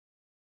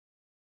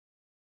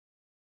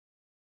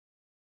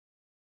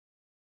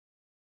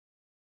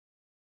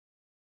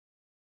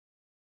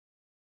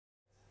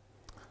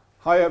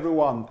Hi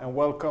everyone, and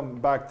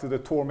welcome back to the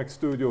Tormek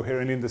studio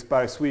here in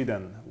Lindesberg,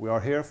 Sweden. We are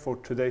here for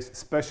today's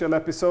special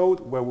episode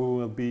where we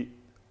will be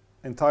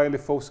entirely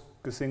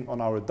focusing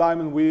on our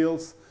diamond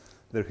wheels,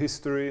 their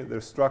history,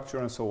 their structure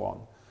and so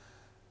on.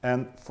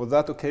 And for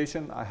that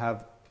occasion I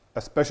have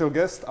a special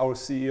guest, our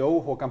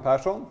CEO Håkan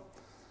Persson.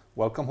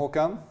 Welcome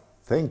Håkan.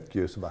 Thank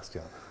you,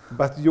 Sebastián.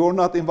 But you're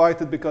not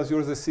invited because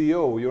you're the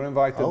CEO, you're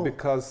invited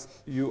because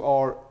you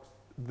are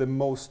the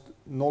most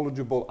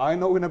knowledgeable I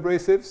know in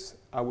abrasives.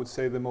 I would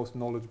say the most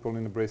knowledgeable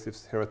in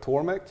abrasives here at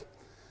Tormek.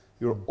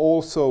 You're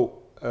also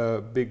a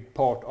big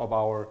part of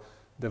our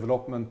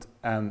development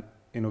and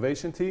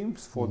innovation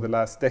teams for the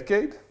last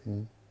decade.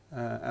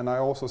 And I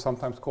also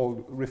sometimes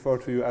refer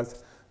to you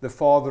as the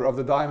father of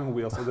the diamond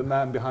wheels, or the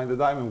man behind the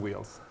diamond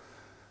wheels.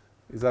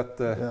 Is that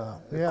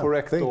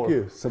correct? Thank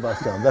you,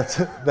 Sebastián.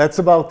 That's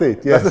about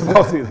it. Yes. That's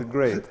about it.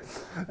 Great.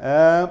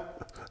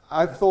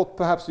 I thought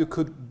perhaps you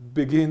could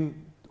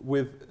begin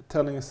with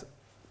telling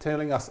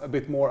us a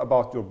bit more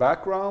about your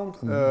background,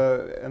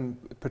 and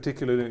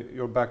particularly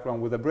your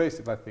background with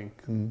abrasive, I think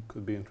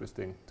could be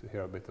interesting to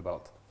hear a bit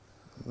about.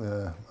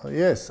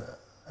 Yes,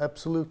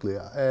 absolutely.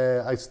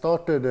 I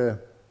started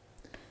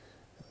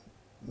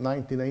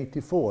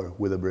 1984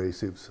 with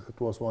abrasives. It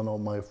was one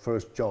of my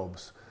first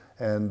jobs.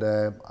 And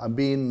I've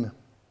been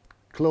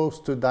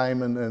close to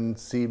diamond and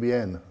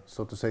CBN,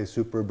 so to say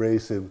super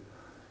abrasive,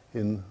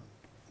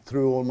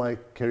 through all my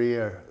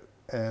career.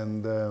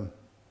 And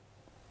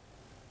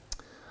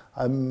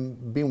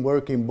I've been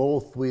working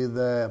both with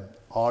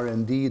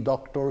R&D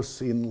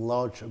doctors in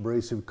large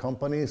abrasive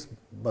companies,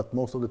 but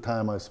most of the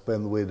time I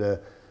spend with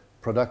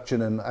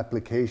production and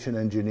application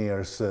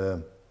engineers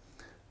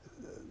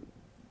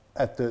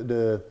at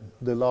the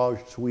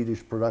large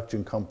Swedish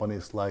production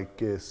companies like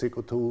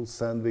Tools,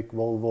 Sandvik,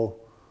 Volvo,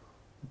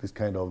 this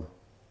kind of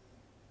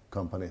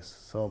companies.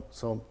 So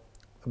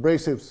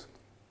abrasives,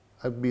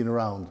 I've been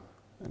around.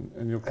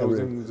 And you're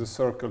closing the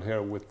circle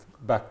here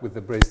back with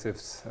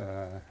abrasives.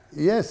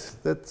 Yes,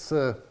 that's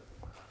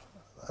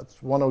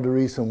one of the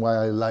reasons why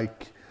I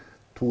like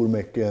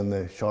Tormek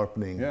and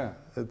sharpening. Yeah.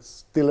 It's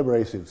still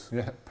abrasives.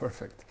 Yeah,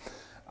 perfect.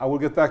 I will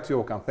get back to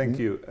you, Håkan. Thank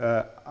you.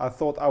 I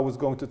thought I was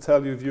going to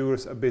tell you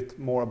viewers a bit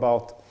more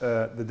about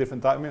the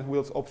different diamond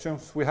wheels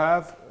options we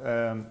have.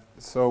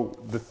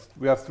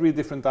 We have 3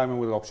 different diamond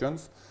wheel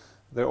options.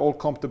 They're all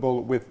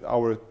compatible with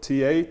our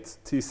T8,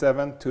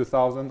 T7,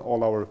 2000,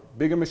 all our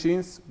bigger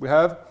machines we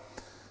have.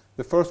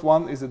 The first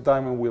one is a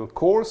diamond wheel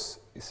coarse.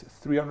 It's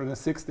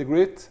 360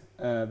 grit.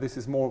 This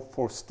is more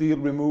for steel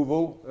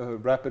removal,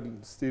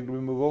 rapid steel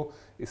removal.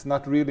 It's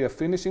not really a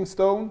finishing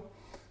stone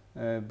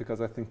because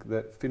I think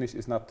the finish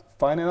is not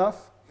fine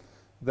enough.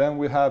 Then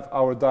we have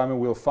our diamond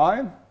wheel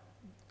fine,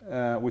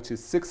 which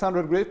is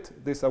 600 grit.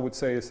 This I would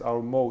say is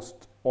our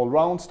most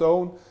all-round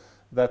stone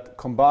that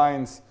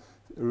combines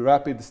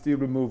rapid steel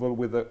removal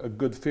with a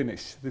good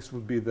finish. This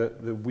would be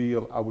the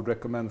wheel I would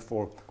recommend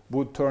for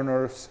wood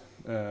turners,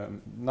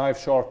 knife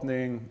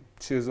sharpening,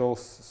 chisels.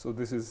 So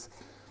this is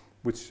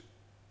which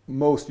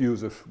most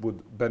users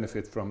would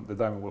benefit from the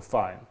diamond wheel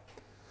fine.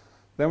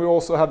 Then we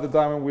also have the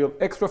diamond wheel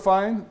extra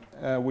fine,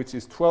 which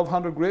is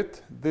 1200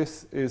 grit.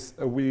 This is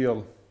a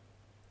wheel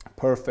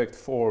perfect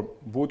for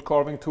wood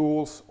carving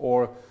tools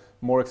or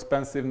more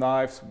expensive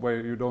knives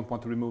where you don't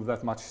want to remove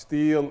that much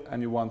steel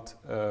and you want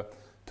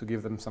to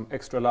give them some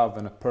extra love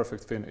and a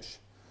perfect finish.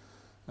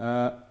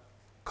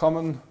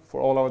 Common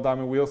for all our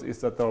diamond wheels is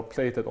that they are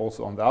plated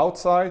also on the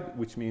outside,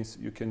 which means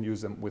you can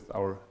use them with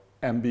our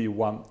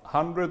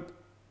MB100.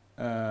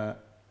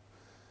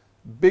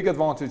 Big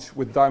advantage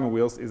with diamond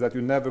wheels is that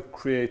you never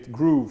create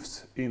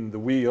grooves in the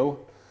wheel,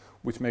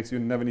 which makes you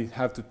never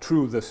have to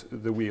true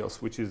the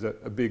wheels, which is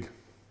a big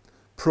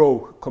pro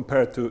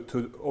compared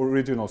to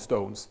original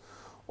stones.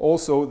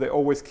 Also, they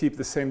always keep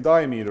the same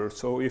diameter,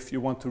 so if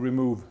you want to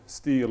remove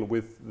steel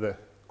with the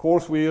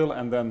coarse wheel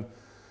and then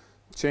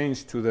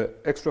change to the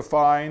extra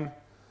fine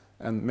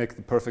and make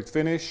the perfect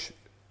finish,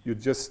 you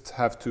just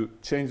have to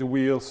change the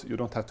wheels. You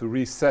don't have to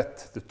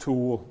reset the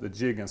tool, the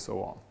jig and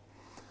so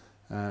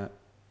on.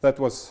 That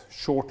was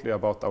shortly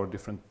about our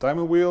different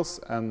diamond wheels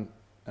and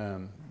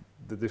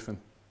the different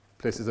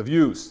places of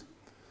use.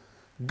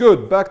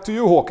 Good, back to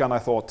you Håkan, I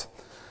thought.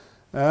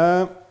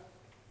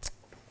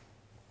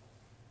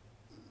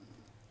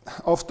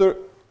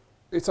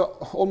 It's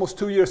almost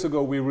 2 years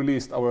ago we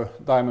released our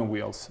diamond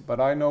wheels, but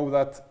I know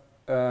that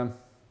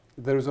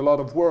there is a lot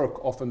of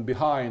work often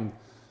behind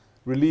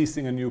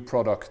releasing a new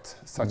product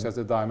such as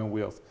the diamond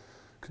wheels.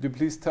 Could you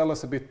please tell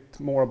us a bit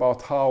more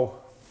about how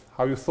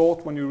you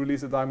thought when you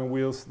released the diamond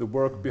wheels, the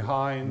work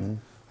behind?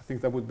 I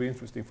think that would be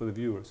interesting for the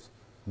viewers.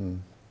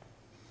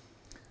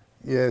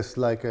 Yes,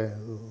 like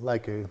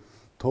I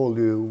told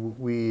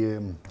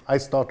you, I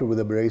started with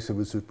abrasive,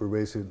 with super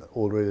abrasive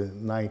already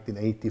in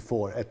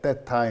 1984. At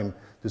that time,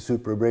 the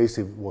super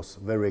abrasive was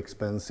very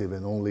expensive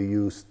and only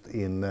used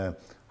in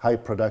high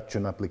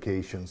production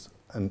applications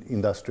and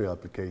industrial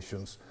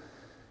applications.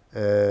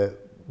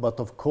 But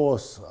of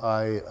course,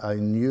 I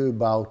knew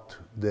about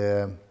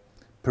the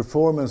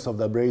performance of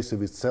the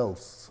abrasive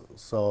itself.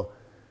 So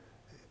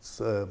it's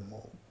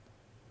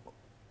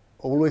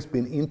always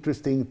been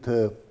interesting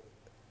to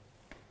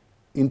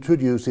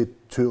introduce it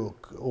to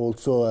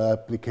also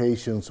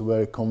applications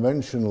where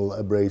conventional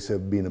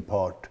abrasive have been a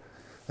part.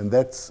 And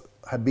that's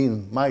have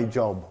been my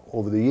job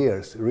over the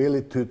years,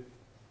 really to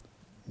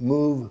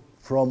move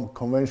from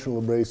conventional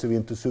abrasive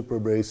into super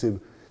abrasive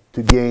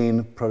to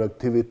gain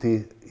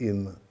productivity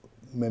in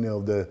many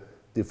of the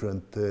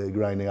different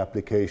grinding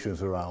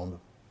applications around.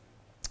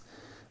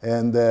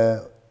 And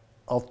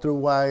after a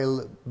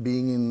while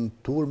being in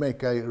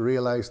Tormek, I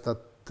realized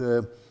that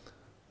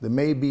there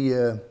may be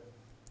a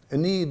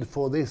need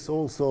for this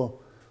also,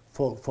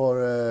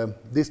 for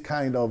this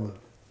kind of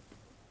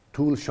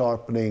tool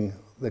sharpening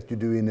that you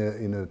do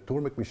in a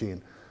Tormek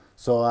machine.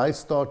 So I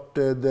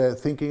started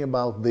thinking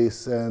about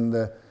this,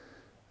 and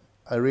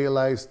I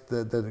realized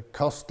that the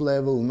cost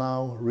level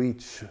now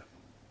reach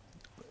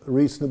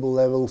reasonable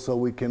level, so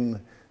we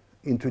can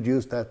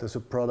introduce that as a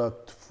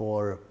product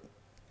for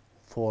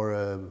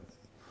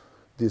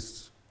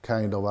this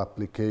kind of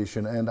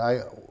application. And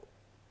I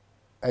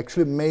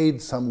actually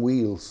made some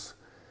wheels,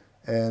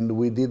 and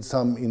we did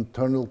some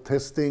internal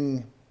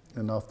testing,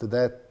 and after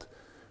that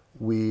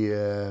we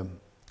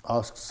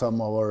asked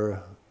some of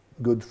our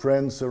good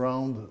friends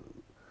around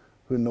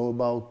who know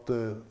about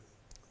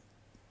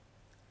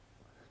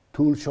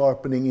tool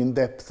sharpening in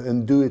depth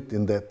and do it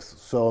in depth.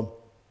 So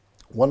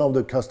one of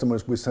the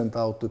customers we sent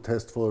out to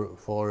test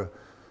for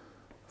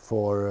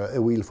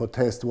a wheel for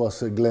test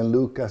was Glenn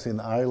Lucas in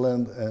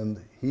Ireland, and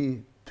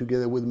he,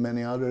 together with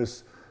many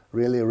others,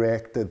 really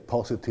reacted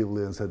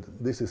positively and said,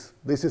 this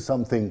is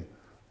something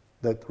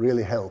that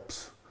really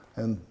helps.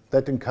 And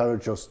that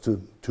encouraged us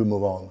to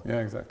move on. Yeah,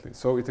 exactly.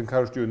 So it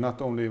encouraged you,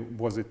 not only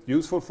was it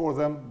useful for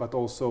them, but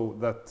also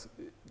that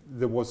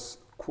there was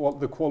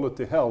the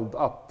quality held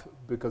up,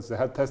 because they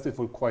had tested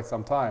for quite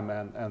some time.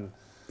 And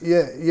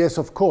yeah, yes,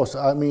 of course.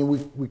 I mean,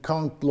 we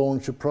can't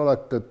launch a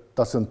product that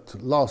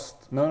doesn't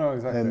last. No,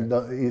 exactly. And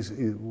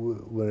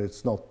where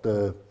it's not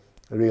a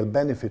real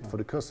benefit for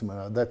the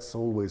customer. That's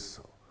always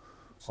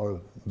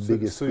our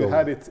biggest goal. So you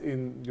had it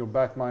in your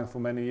back mind for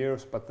many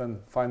years, but then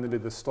finally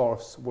the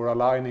stars were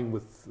aligning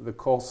with the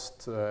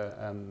cost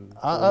and...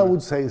 I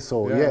would say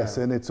so, yeah. Yes,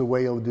 and it's a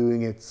way of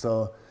doing it.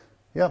 So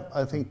yeah,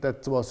 I think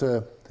that was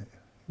a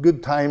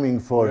good timing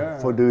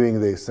for doing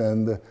this,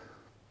 and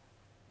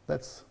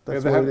that's what it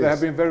is. They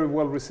have been very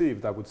well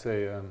received, I would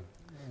say,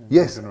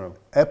 yes, in general.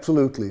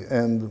 Absolutely,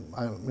 and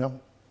yeah.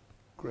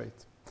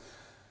 Great.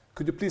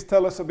 Could you please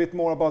tell us a bit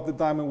more about the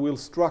diamond wheel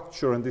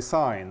structure and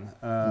design?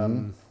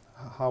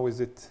 How is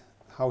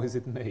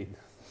it made?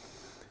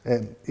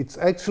 It's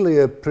actually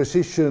a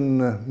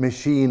precision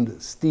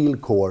machined steel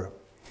core,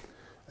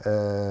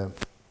 and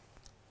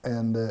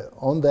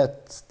on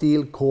that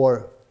steel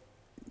core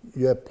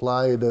you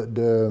apply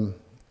the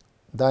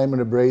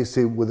diamond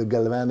abrasive with a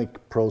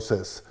galvanic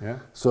process. Yeah.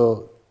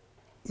 So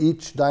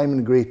each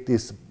diamond grit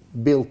is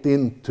built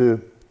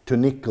into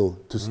nickel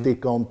to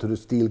stick onto the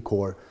steel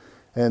core,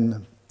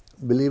 and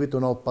believe it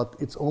or not, but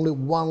it's only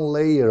one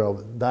layer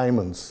of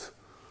diamonds.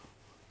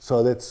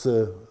 So that's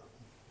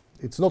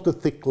it's not a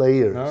thick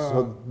layer. No.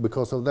 So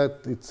because of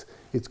that,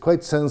 it's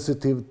quite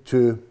sensitive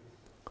to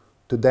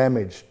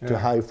damage, to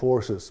high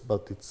forces.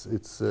 But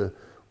it's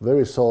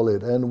very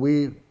solid, and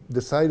we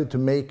decided to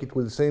make it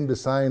with the same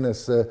design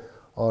as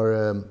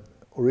our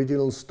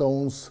original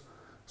stones,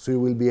 so you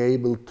will be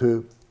able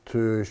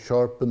to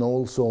sharpen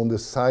also on the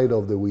side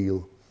of the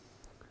wheel.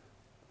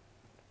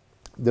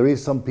 There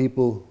is some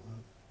people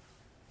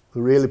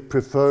who really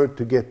prefer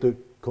to get a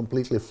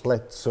completely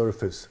flat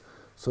surface.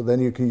 So then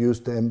you can use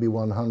the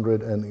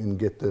MB100 and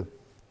get a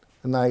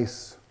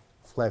nice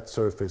flat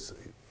surface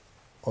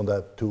on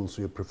that tool,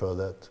 so you prefer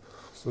that.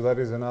 So that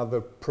is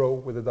another pro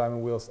with the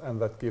diamond wheels, and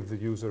that gives the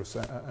users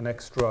an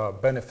extra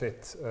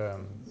benefit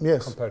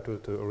yes.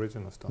 compared to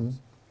original stones.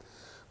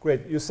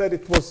 Great. You said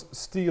it was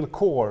steel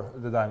core,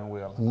 the diamond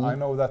wheel. I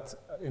know that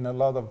in a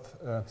lot of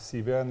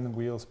CVN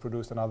wheels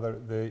produced and other,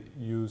 they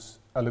use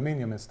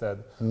aluminium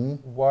instead.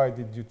 Why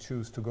did you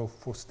choose to go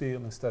for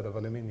steel instead of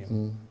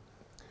aluminium?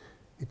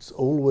 It's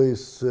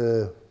always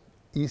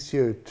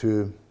easier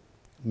to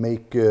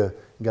make a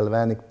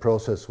galvanic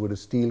process with a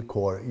steel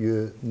core.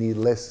 You need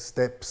less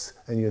steps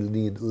and you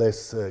need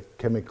less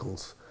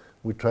chemicals.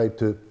 We try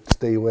to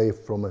stay away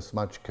from as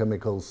much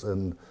chemicals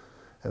and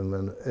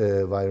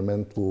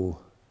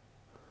environmental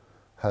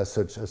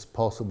hazards as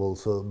possible.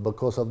 So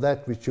because of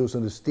that we choose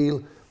the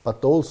steel,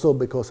 but also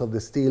because of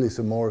the steel is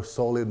a more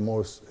solid,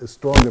 more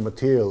stronger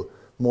material,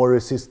 more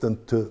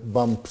resistant to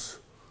bumps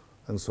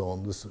and so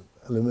on. This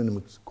aluminum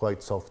is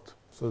quite soft.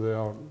 So there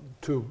are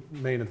two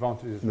main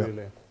advantages,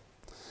 really.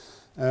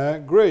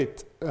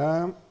 Great.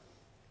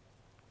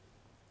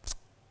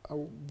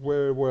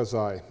 Where was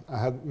I? I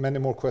had many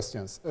more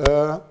questions.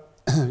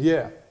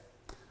 Yeah,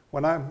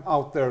 when I'm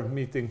out there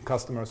meeting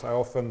customers, I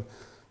often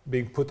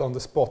being put on the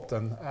spot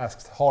and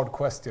asked hard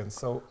questions.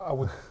 So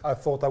I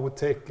thought I would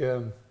take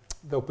the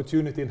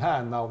opportunity in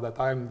hand now that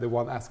I'm the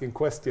one asking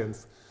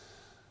questions.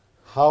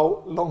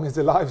 How long is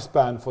the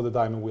lifespan for the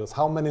diamond wheels?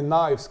 How many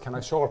knives can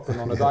I sharpen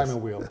on a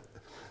diamond wheel?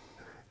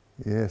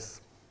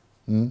 Yes.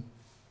 Mm.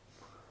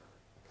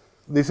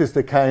 This is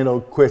the kind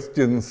of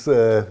questions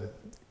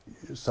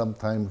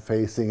sometimes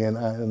facing,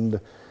 and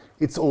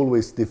it's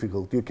always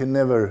difficult. You can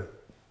never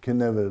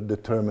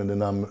determine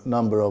the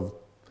number of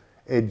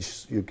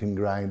edges you can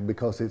grind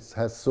because it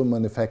has so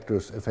many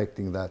factors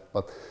affecting that.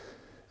 But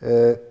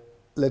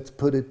let's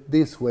put it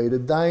this way: the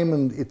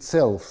diamond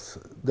itself,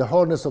 the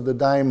hardness of the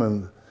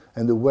diamond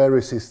and the wear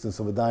resistance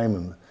of a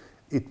diamond,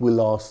 it will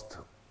last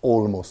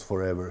almost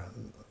forever.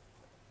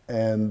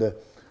 And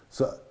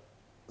so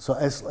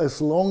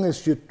as long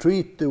as you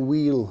treat the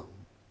wheel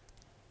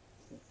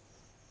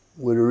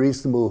with a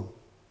reasonable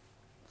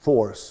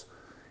force,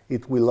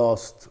 it will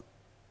last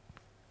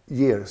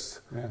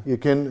years. Yeah.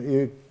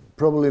 You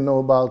probably know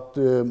about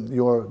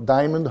your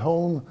diamond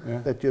hone, yeah,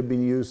 that you've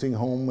been using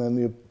home,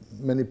 and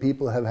many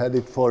people have had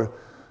it for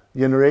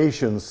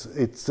generations.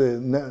 It's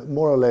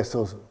more or less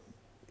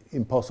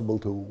impossible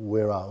to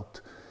wear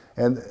out.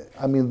 And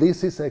I mean,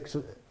 this is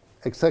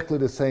exactly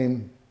the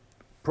same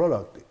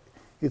product.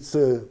 It's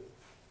a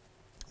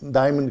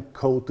diamond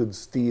coated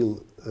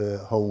steel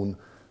hone.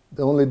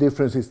 The only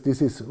difference is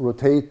this is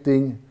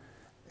rotating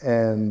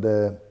and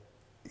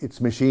it's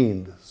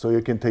machined, so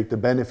you can take the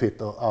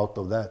benefit out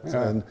of that.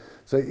 Yeah. And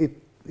so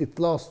it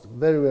lasts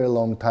very, very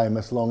long time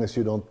as long as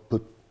you don't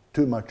put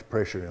too much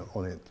pressure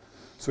on it.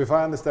 So if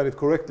I understand it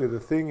correctly, the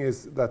thing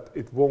is that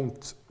it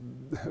won't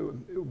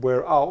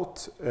wear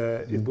out,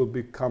 it will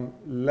become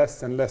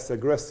less and less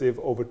aggressive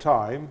over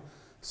time.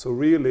 So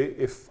really,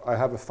 if I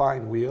have a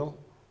fine wheel,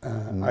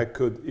 I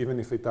could, even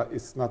if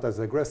it's not as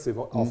aggressive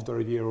after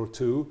a year or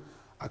two,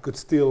 I could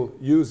still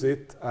use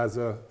it as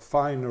a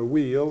finer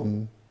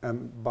wheel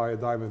and buy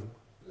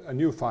a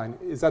new fine.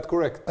 Is that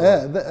correct?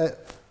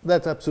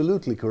 That's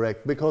absolutely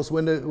correct, because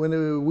when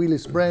the wheel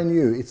is brand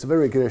new, it's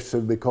very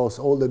aggressive because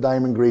all the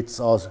diamond grits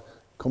are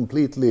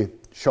completely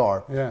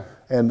sharp, yeah,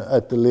 and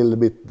at a little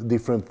bit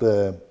different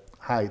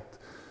height.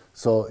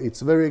 So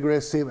it's very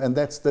aggressive, and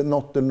that's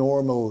not the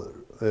normal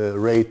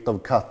rate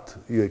of cut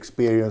you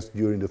experience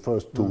during the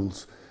first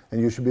tools.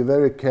 And you should be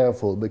very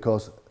careful,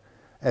 because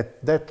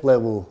at that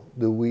level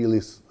the wheel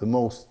is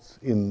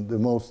in the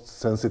most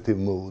sensitive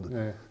mode.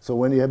 Yeah. So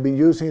when you have been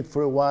using it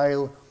for a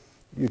while,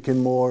 you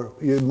more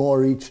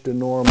reach the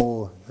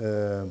normal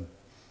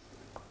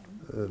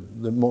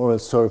the more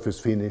surface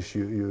finish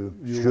you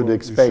should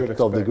expect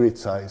of the grit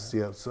size.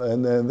 Yes,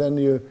 and then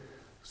you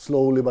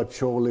slowly but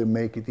surely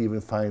make it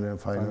even finer and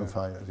finer and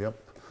finer. Yep.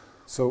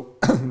 So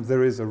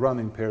there is a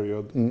running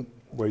period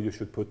where you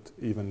should put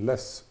even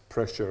less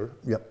pressure.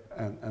 Yep.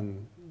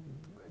 And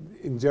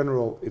in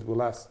general, it will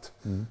last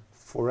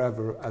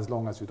forever as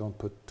long as you don't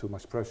put too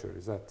much pressure.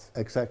 Is that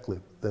exactly?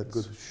 That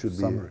good should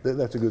summary?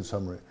 That's a good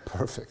summary.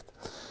 Perfect.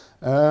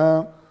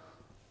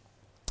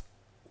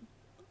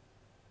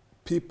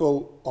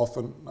 People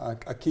often,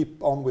 I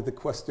keep on with the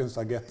questions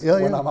I get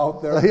when I'm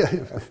out there,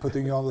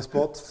 putting you on the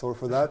spot, sorry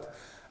for that.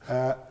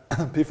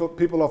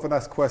 People often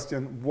ask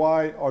question,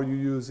 why are you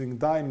using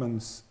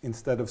diamonds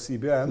instead of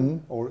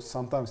CBN? Or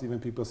sometimes even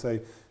people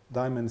say,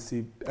 diamond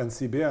and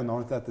CBN,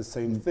 aren't that the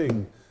same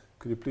thing?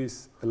 Could you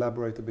please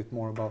elaborate a bit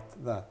more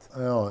about that?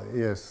 Oh,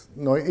 yes.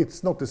 No,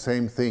 it's not the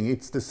same thing.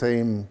 It's the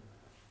same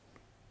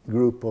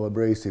group of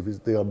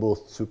abrasives. They are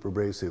both super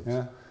abrasives.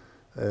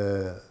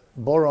 Yeah.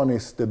 Boron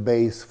is the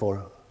base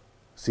for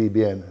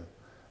CBN,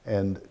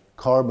 and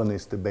carbon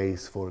is the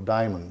base for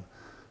diamond.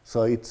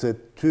 So it's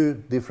two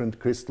different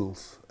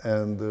crystals.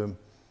 And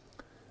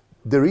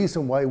the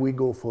reason why we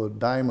go for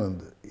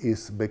diamond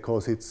is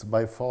because it's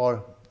by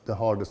far the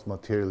hardest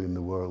material in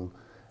the world.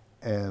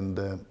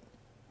 And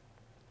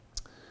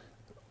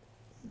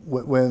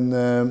when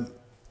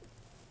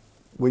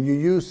you're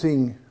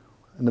using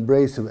an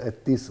abrasive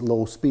at this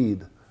low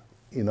speed,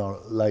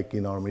 like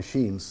in our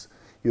machines,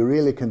 you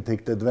really can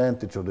take the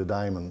advantage of the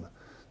diamond.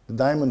 The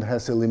diamond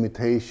has a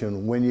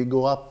limitation. When you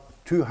go up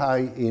too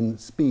high in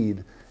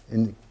speed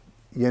and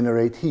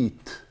generate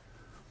heat,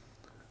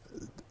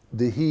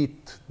 the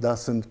heat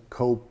doesn't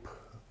cope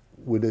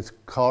with its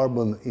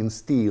carbon in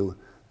steel.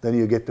 Then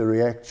you get the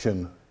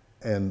reaction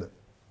and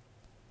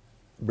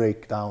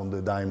break down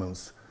the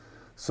diamonds.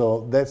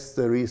 So that's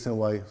the reason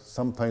why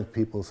sometimes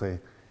people say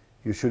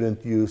you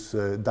shouldn't use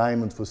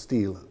diamond for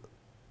steel.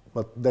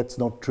 But that's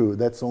not true.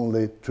 That's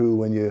only true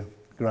when you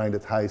grind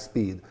at high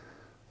speed.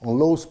 On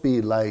low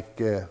speed,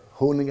 like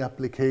honing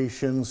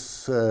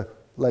applications,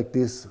 like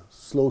this,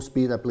 slow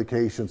speed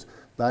applications,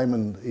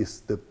 diamond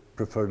is the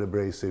preferred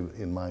abrasive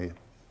in my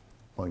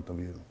point of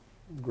view.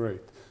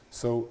 Great.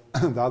 So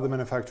the other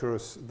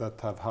manufacturers that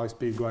have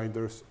high-speed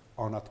grinders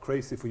are not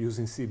crazy for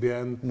using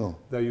CBN. No.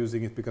 They're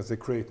using it because they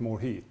create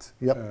more heat.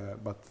 Yep.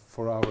 But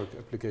for our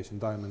application,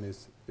 diamond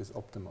is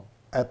optimal.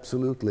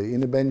 Absolutely.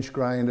 In a bench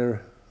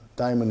grinder,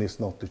 diamond is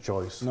not the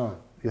choice. No.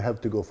 You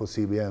have to go for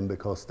CBN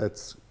because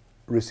that's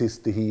resists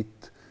the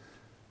heat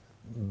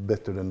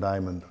better than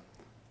diamond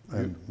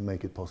and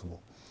make it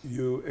possible.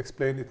 You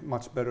explain it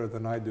much better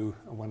than I do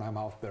when I'm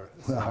out there.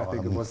 So I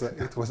think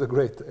it was a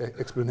great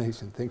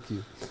explanation. Thank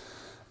you.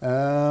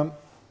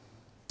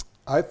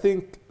 I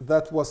think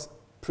that was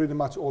pretty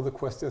much all the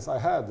questions I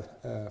had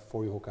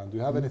for you, Håkan. Do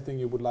you have anything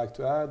you would like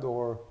to add,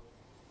 or?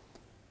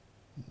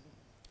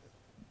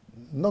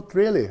 Not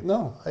really.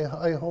 No.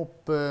 I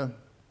hope you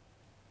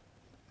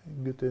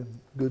get a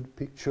good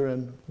picture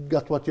and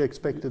got what you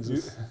expected.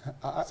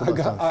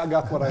 I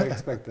got what I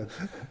expected.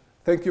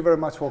 Thank you very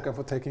much, Håkan,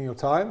 for taking your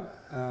time.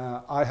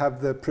 I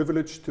have the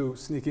privilege to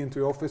sneak into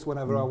your office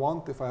whenever I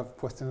want if I have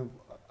questions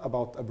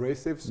about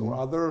abrasives or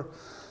other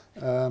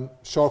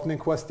sharpening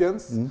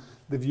questions.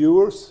 The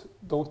viewers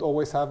don't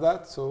always have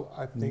that, so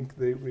I think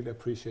they really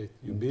appreciate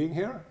you being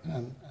here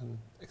and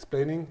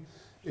explaining.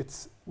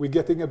 We're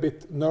getting a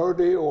bit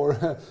nerdy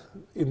or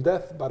in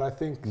depth, but I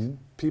think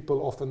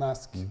people often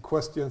ask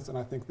questions, and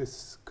I think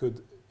this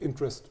could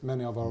interest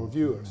many of our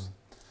viewers.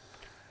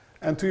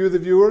 And to you, the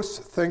viewers,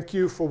 thank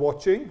you for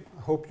watching.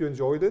 I hope you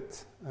enjoyed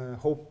it.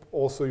 Hope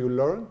also you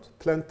learned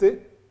plenty.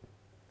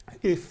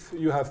 If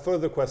you have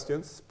further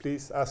questions,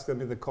 please ask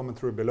them in the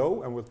commentary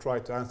below, and we'll try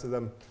to answer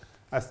them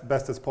as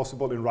best as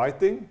possible in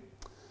writing.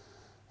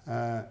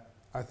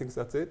 I think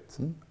that's it.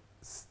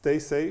 Stay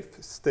safe,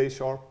 stay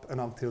sharp, and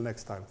until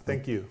next time.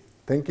 Thank you.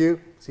 Thank you.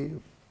 See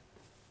you.